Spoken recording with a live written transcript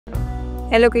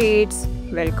Hello kids,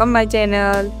 welcome my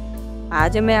channel.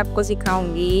 आज मैं आपको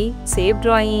सिखाऊंगी शेप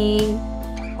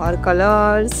ड्राइंग और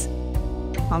कलर्स।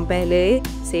 हम पहले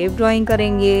शेप ड्राइंग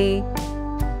करेंगे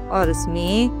और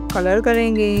उसमें कलर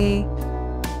करेंगे।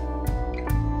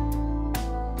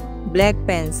 ब्लैक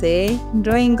पेन से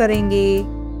ड्राइंग करेंगे।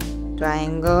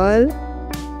 Triangle,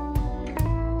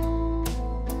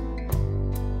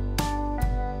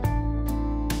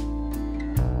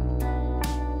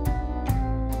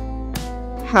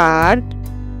 heart,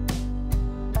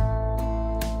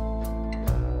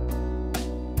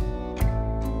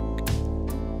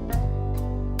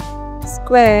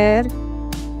 square,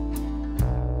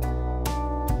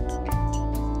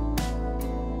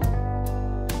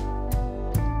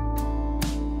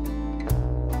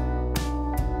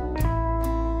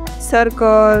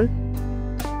 circle,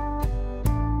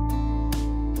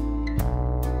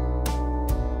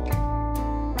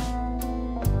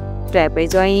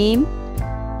 trapezoid,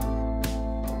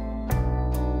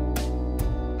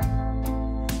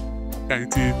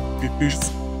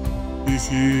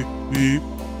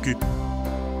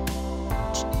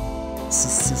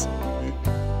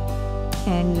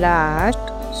 and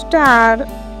last star.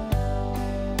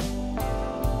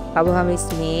 अब हम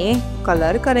इसमें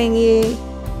कलर करेंगे।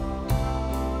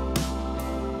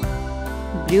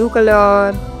 Blue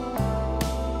colour,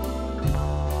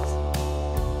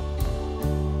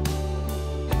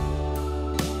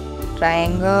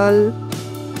 triangle,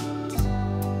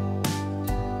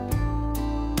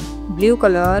 blue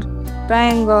colour,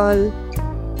 triangle,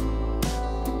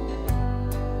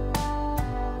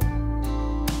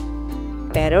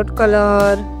 parrot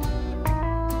colour,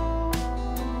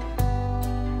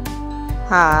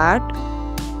 heart,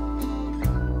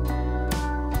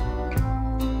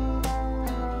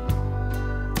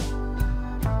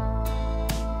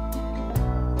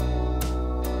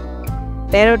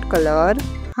 parrot colour,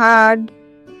 heart,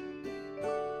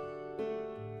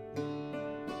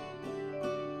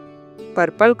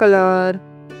 purple colour,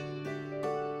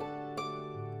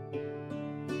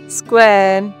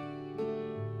 square,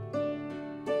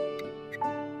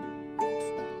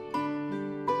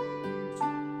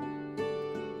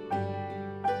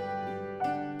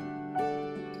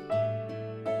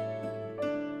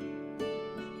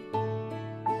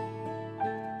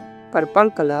 purple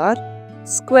colour,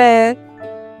 square,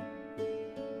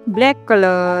 black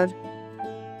colour,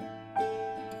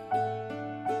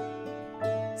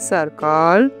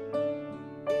 circle,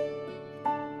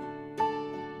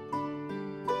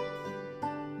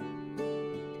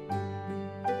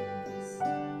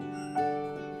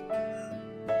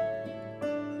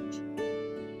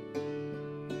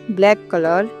 black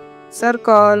colour,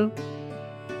 circle,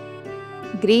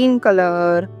 green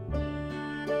colour,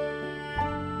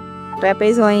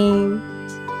 trapezoid,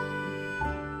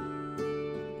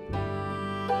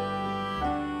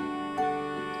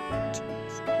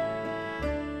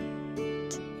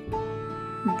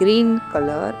 green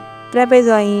color,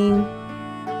 trapezoid,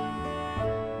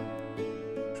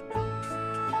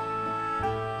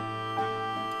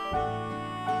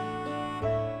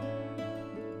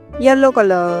 yellow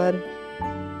color,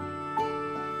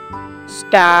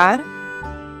 star,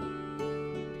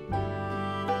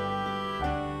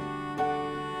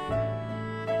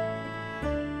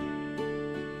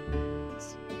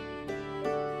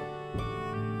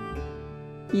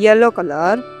 yellow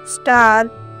color, star,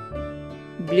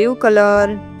 blue color,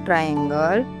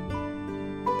 triangle,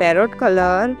 parrot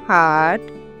color, heart,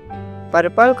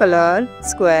 purple color,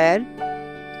 square,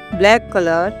 black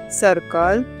color,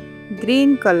 circle,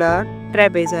 green color,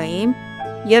 trapezoid,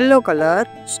 yellow color,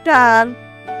 star।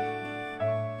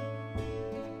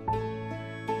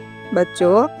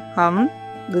 बच्चों, हम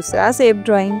दूसरा shape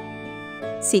drawing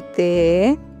सीखते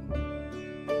हैं।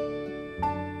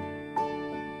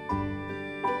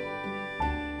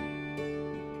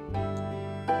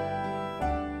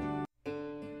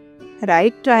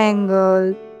 Right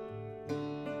triangle,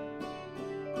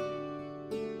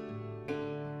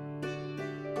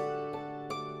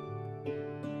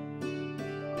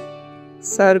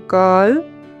 circle,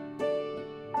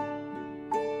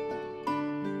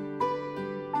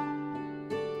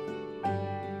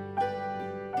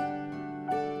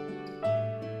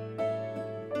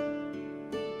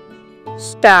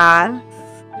 star,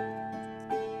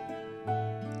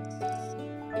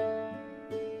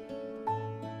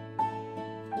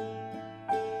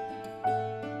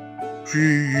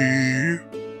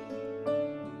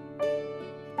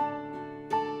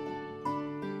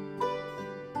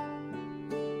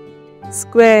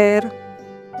 square,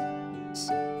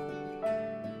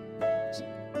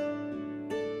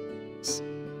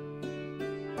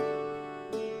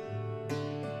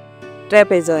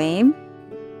 trapezoid,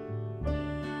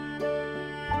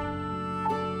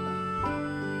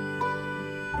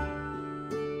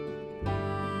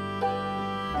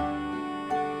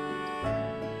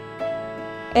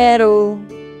 arrow,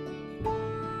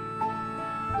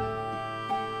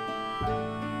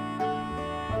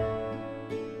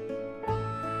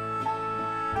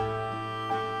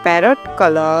 parrot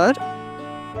color,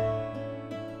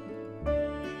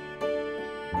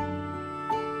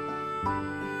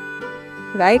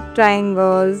 right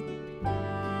triangles,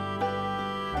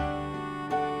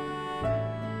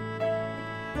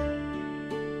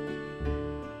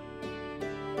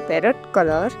 parrot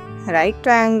color, right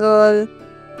triangle,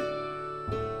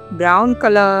 brown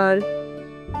color,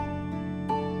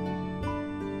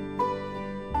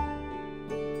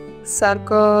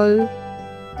 circle,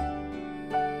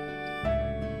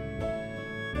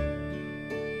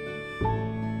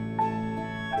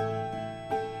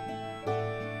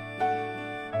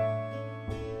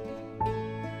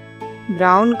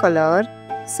 brown color,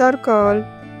 circle,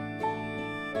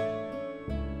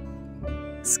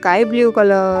 sky blue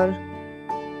color,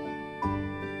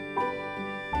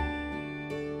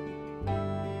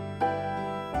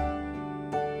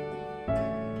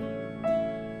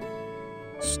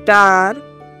 star,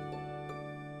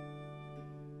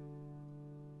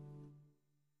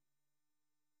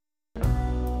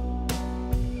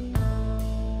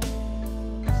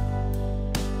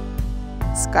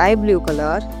 sky blue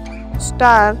color,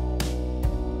 star,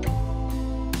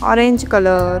 orange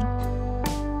color,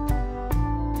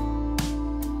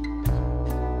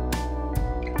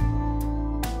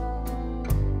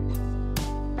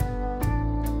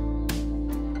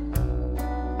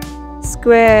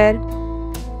 square,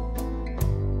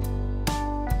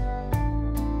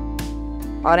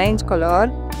 orange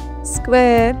color,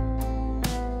 square,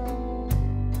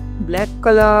 black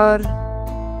color,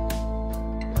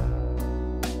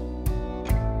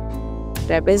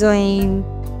 trapezoid,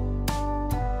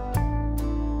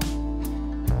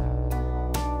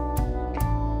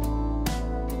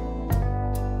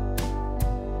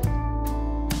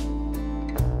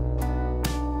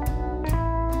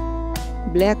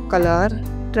 black color,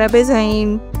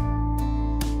 trapezoid,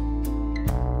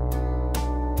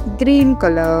 green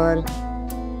color,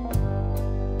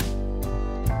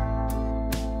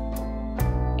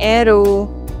 arrow,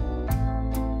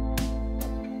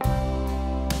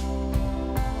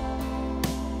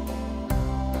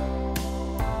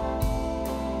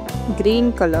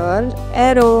 green color,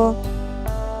 arrow,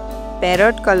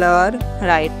 parrot color,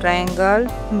 right triangle,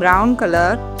 brown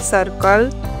color, circle,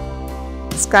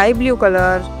 sky blue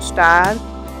color, star,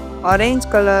 orange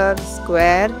color,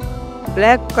 square,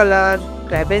 black color,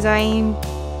 trapezoid,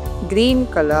 green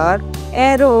colour,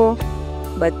 arrow.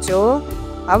 बच्चों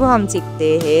अब हम सीखते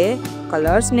हैं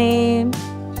colours name.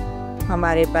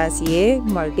 हमारे पास ये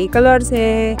multi colours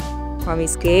है, हम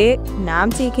इसके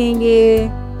नाम सीखेंगे।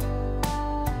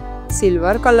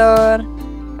 Silver colour,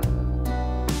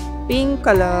 pink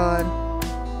colour,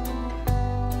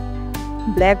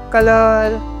 black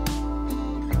colour,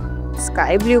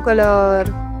 sky blue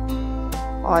colour,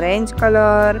 orange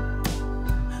colour,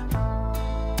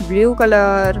 blue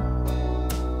colour,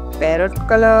 parrot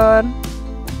colour,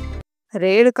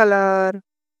 red colour,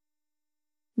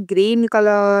 green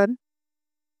colour,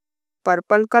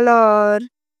 purple colour,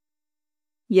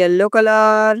 yellow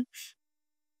colour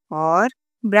और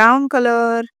brown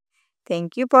colour.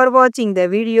 Thank you for watching the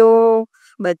video.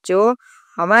 बच्चों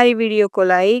हमारी video को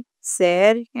like,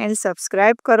 share and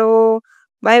subscribe करो।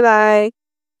 Bye bye.